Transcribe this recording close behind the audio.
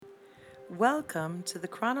Welcome to the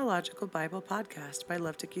Chronological Bible Podcast by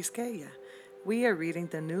Love to Quisqueya. We are reading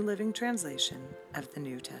the New Living Translation of the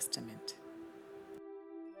New Testament.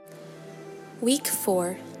 Week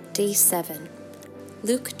 4, Day 7.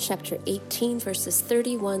 Luke chapter 18, verses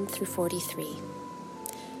 31 through 43.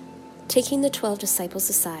 Taking the 12 disciples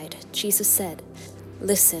aside, Jesus said,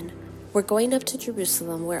 "Listen, we're going up to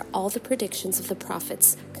Jerusalem where all the predictions of the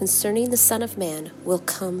prophets concerning the Son of Man will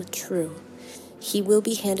come true. He will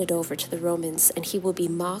be handed over to the Romans, and he will be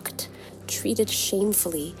mocked, treated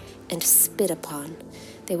shamefully, and spit upon.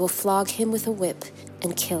 They will flog him with a whip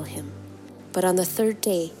and kill him. But on the third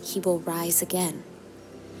day he will rise again."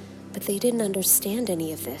 But they didn't understand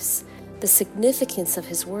any of this. The significance of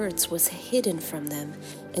his words was hidden from them,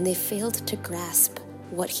 and they failed to grasp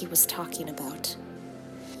what he was talking about.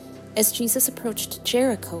 As Jesus approached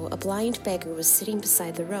Jericho, a blind beggar was sitting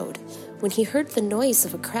beside the road. When he heard the noise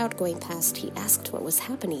of a crowd going past, he asked what was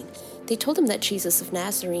happening. They told him that Jesus of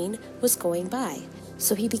Nazareth was going by.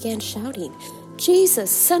 So he began shouting,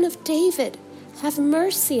 "Jesus, Son of David, have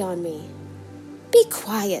mercy on me." "Be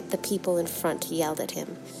quiet," the people in front yelled at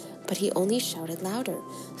him. But he only shouted louder,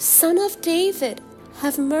 "Son of David,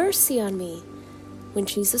 have mercy on me." When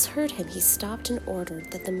Jesus heard him, he stopped and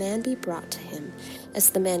ordered that the man be brought to him.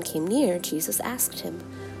 As the man came near, Jesus asked him,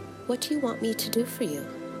 "What do you want me to do for you?"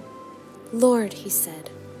 "Lord," he said,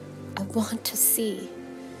 "I want to see."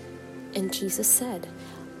 And Jesus said,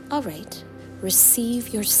 "All right,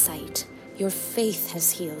 receive your sight. Your faith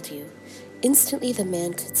has healed you." Instantly the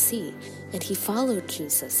man could see, and he followed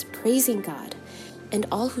Jesus, praising God. And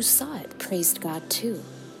all who saw it praised God too.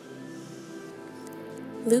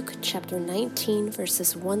 Luke chapter 19,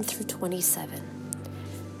 verses 1 through 27.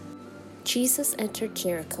 Jesus entered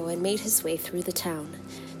Jericho and made his way through the town.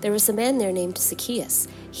 There was a man there named Zacchaeus.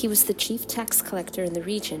 He was the chief tax collector in the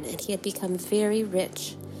region, and he had become very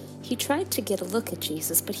rich. He tried to get a look at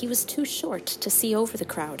Jesus, but he was too short to see over the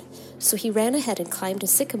crowd. So he ran ahead and climbed a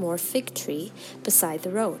sycamore fig tree beside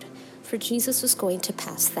the road, for Jesus was going to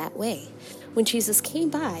pass that way. When Jesus came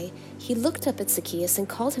by, he looked up at Zacchaeus and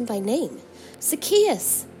called him by name.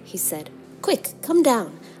 "Zacchaeus," he said, "quick, come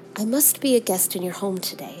down. I must be a guest in your home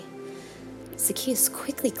today." Zacchaeus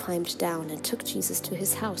quickly climbed down and took Jesus to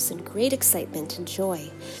his house in great excitement and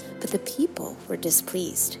joy. But the people were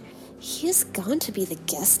displeased. "He has gone to be the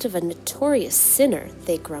guest of a notorious sinner,"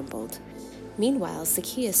 they grumbled. Meanwhile,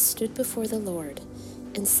 Zacchaeus stood before the Lord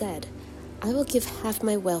and said, "I will give half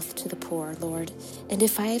my wealth to the poor, Lord, and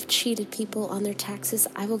if I have cheated people on their taxes,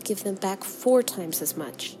 I will give them back 4 times as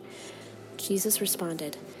much." Jesus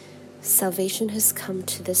responded, "Salvation has come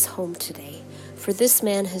to this home today, for this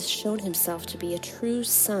man has shown himself to be a true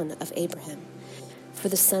son of Abraham. For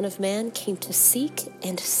the Son of Man came to seek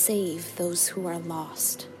and save those who are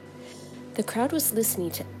lost." The crowd was listening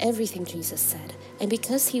to everything Jesus said, and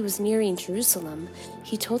because he was nearing Jerusalem,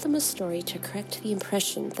 he told them a story to correct the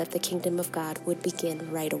impression that the kingdom of God would begin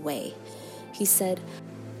right away. He said,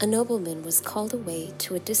 "A nobleman was called away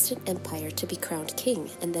to a distant empire to be crowned king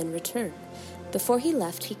and then return. Before he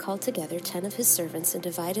left, he called together 10 of his servants and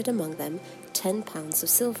divided among them 10 pounds of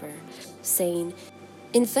silver, saying,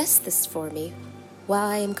 'Invest this for me while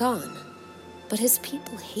I am gone.' But his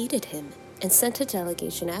people hated him and sent a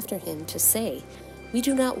delegation after him to say, 'We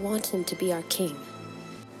do not want him to be our king.'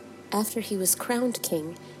 After he was crowned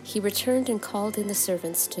king, he returned and called in the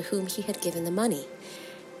servants to whom he had given the money.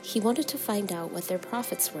 He wanted to find out what their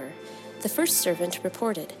profits were. The first servant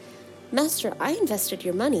reported, 'Master, I invested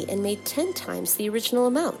your money and made 10 times the original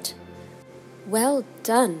amount.' 'Well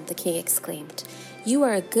done,' the king exclaimed. 'You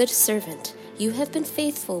are a good servant. You have been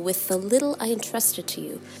faithful with the little I entrusted to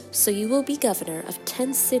you, so you will be governor of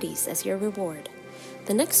 10 cities as your reward.'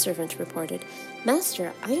 The next servant reported,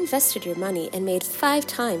 'Master, I invested your money and made 5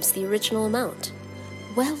 times the original amount.'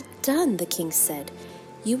 'Well done,' the king said.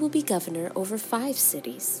 'You will be governor over 5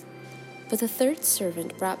 cities.' But the third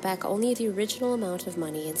servant brought back only the original amount of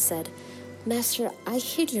money and said, 'Master, I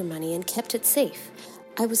hid your money and kept it safe.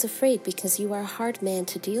 I was afraid because you are a hard man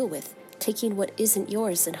to deal with, taking what isn't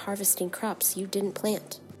yours and harvesting crops you didn't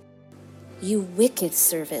plant.' 'You wicked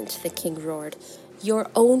servant,' the king roared. 'Your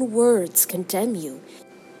own words condemn you.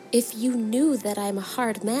 If you knew that I am a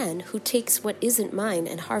hard man who takes what isn't mine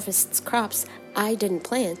and harvests crops I didn't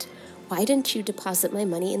plant, why didn't you deposit my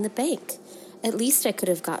money in the bank? At least I could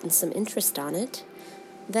have gotten some interest on it.'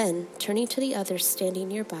 Then, turning to the others standing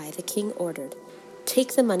nearby, the king ordered,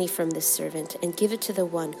 'Take the money from this servant and give it to the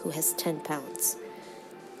one who has 10 pounds.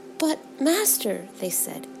 "But, master,' they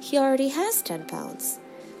said, 'he already has 10 pounds.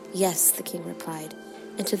 "'Yes,' the king replied,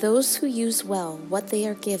 'and to those who use well what they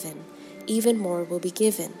are given, even more will be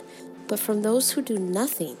given. But from those who do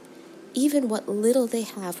nothing, Even what little they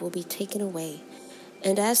have will be taken away.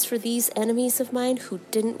 And as for these enemies of mine who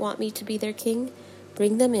didn't want me to be their king,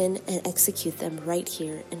 bring them in and execute them right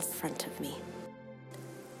here in front of me."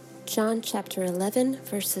 John chapter 11,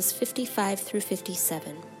 verses 55 through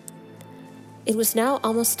 57. It was now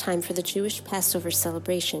almost time for the Jewish Passover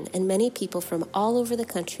celebration, and many people from all over the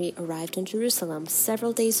country arrived in Jerusalem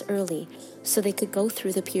several days early so they could go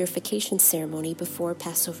through the purification ceremony before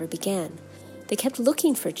Passover began. They kept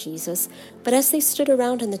looking for Jesus, but as they stood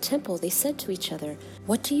around in the temple, they said to each other,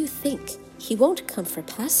 "What do you think? He won't come for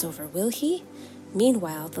Passover, will he?"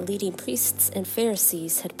 Meanwhile, the leading priests and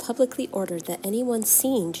Pharisees had publicly ordered that anyone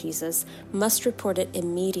seeing Jesus must report it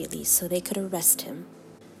immediately so they could arrest him.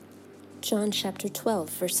 John chapter 12,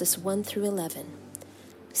 verses 1 through 11.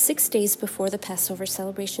 6 days before the Passover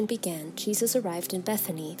celebration began, Jesus arrived in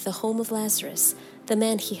Bethany, the home of Lazarus, the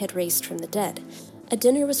man he had raised from the dead. A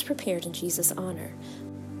dinner was prepared in Jesus' honor.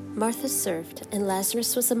 Martha served, and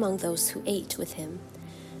Lazarus was among those who ate with him.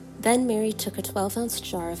 Then Mary took a 12-ounce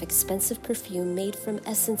jar of expensive perfume made from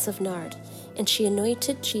essence of nard, and she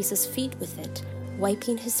anointed Jesus' feet with it,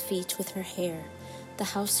 wiping his feet with her hair.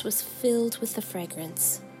 The house was filled with the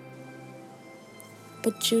fragrance.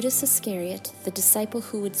 But Judas Iscariot, the disciple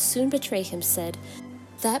who would soon betray him, said,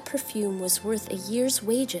 "That perfume was worth a year's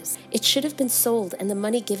wages. It should have been sold and the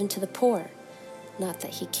money given to the poor." Not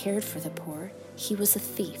that he cared for the poor. He was a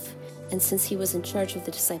thief, and since he was in charge of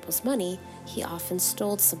the disciples' money, he often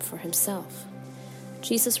stole some for himself.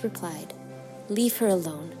 Jesus replied, "Leave her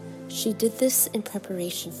alone. She did this in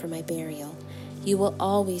preparation for my burial. You will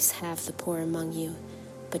always have the poor among you,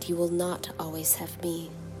 but you will not always have me."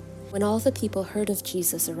 When all the people heard of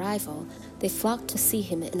Jesus' arrival, they flocked to see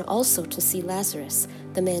him and also to see Lazarus,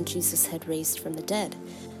 the man Jesus had raised from the dead.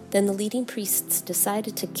 Then the leading priests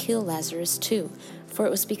decided to kill Lazarus too, for it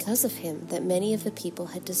was because of him that many of the people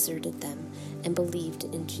had deserted them and believed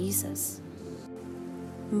in Jesus.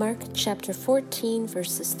 Mark chapter 14,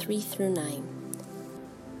 verses 3 through 9.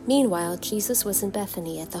 Meanwhile, Jesus was in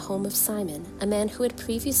Bethany at the home of Simon, a man who had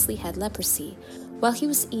previously had leprosy. While he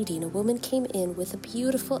was eating, a woman came in with a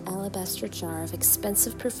beautiful alabaster jar of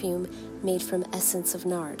expensive perfume made from essence of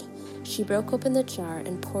nard. She broke open the jar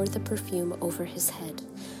and poured the perfume over his head.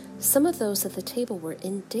 Some of those at the table were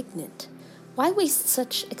indignant. "Why waste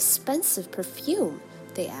such expensive perfume?"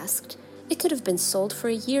 they asked. "It could have been sold for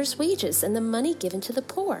a year's wages and the money given to the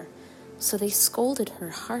poor." So they scolded her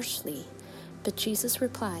harshly. But Jesus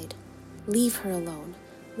replied, "Leave her alone.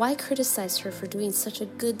 Why criticize her for doing such a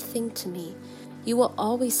good thing to me? You will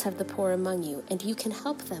always have the poor among you, and you can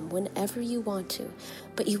help them whenever you want to,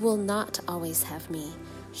 but you will not always have me.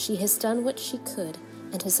 She has done what she could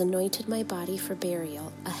and has anointed my body for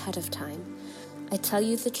burial ahead of time. I tell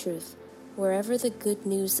you the truth, wherever the good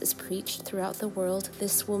news is preached throughout the world,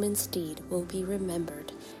 this woman's deed will be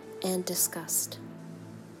remembered and discussed."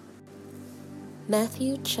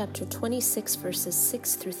 Matthew chapter 26, verses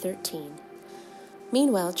 6 through 13.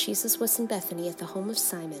 Meanwhile, Jesus was in Bethany at the home of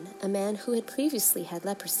Simon, a man who had previously had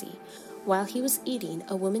leprosy. While he was eating,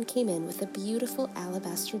 a woman came in with a beautiful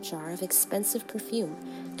alabaster jar of expensive perfume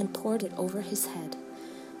and poured it over his head.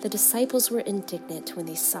 The disciples were indignant when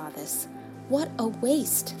they saw this. "What a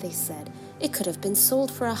waste," they said. "It could have been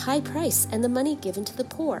sold for a high price and the money given to the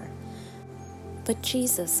poor." But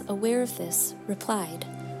Jesus, aware of this, replied,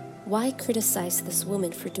 "Why criticize this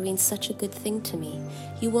woman for doing such a good thing to me?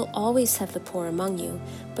 You will always have the poor among you,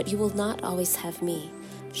 but you will not always have me.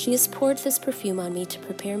 She has poured this perfume on me to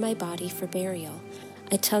prepare my body for burial.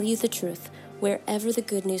 I tell you the truth, wherever the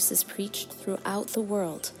good news is preached throughout the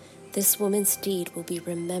world, this woman's deed will be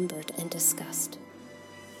remembered and discussed."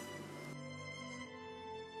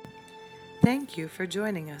 Thank you for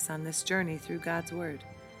joining us on this journey through God's Word.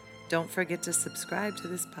 Don't forget to subscribe to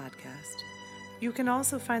this podcast. You can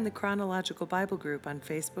also find the Chronological Bible Group on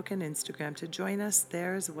Facebook and Instagram to join us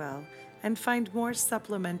there as well and find more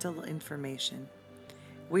supplemental information.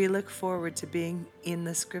 We look forward to being in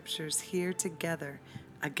the Scriptures here together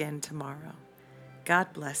again tomorrow.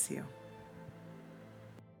 God bless you.